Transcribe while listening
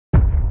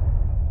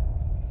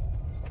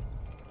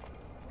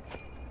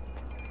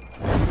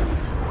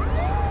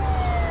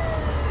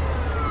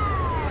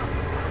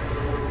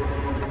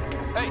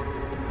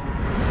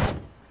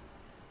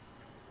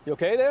You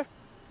okay there?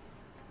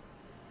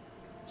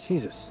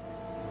 Jesus.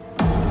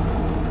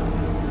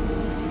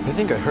 I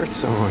think I hurt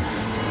someone.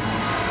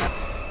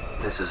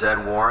 This is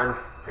Ed Warren,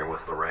 here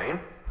with Lorraine.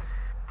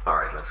 All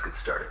right, let's get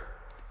started.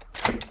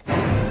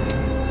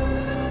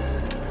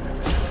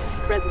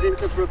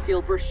 Residents of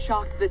Brookfield were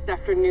shocked this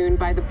afternoon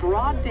by the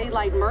broad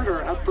daylight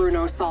murder of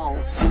Bruno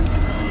Sauls.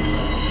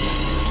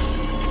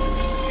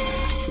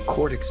 The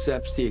court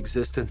accepts the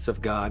existence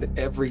of God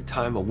every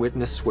time a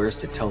witness swears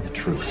to tell the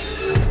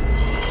truth.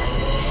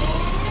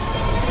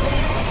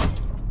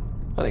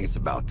 I think it's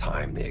about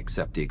time they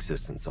accept the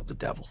existence of the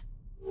devil.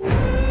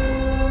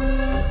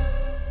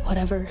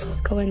 Whatever is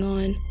going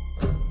on,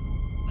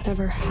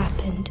 whatever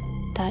happened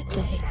that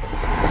day,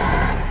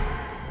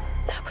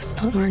 that was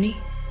not Arnie.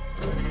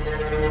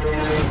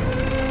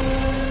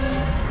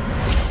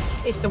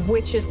 It's a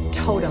witch's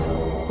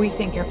totem. We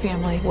think your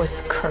family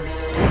was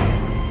cursed.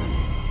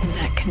 And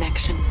that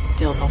connection's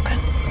still open.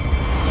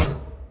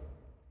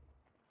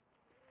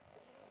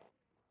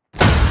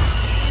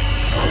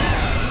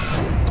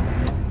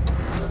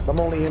 I'm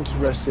only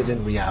interested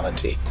in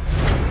reality.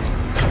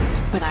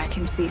 But I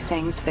can see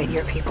things that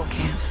your people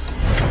can't.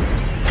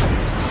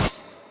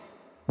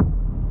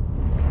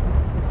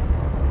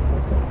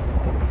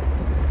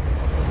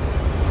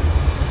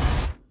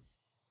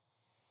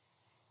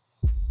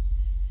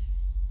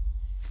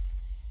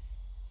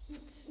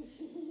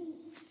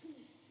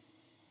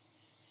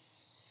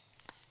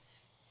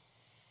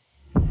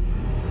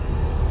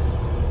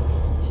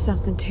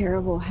 Something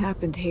terrible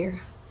happened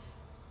here.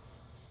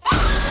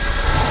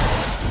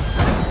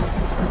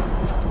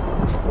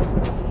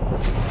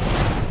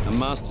 A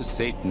master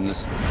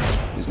Satanist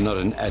is not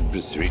an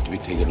adversary to be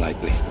taken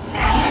lightly.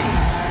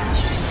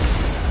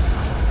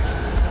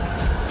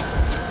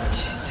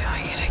 She's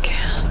doing it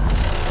again.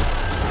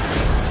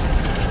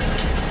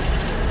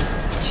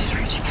 She's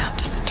reaching out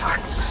to the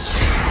darkness.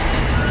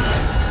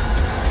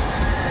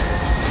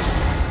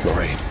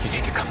 Lorraine, you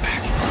need to come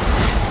back.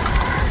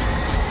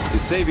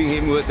 Is saving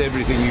him worth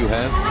everything you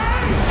have?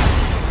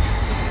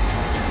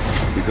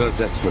 Because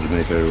that's what it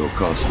may very well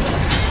cost me.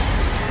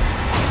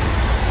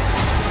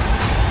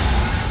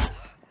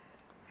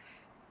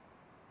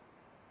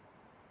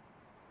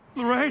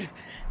 Lorraine?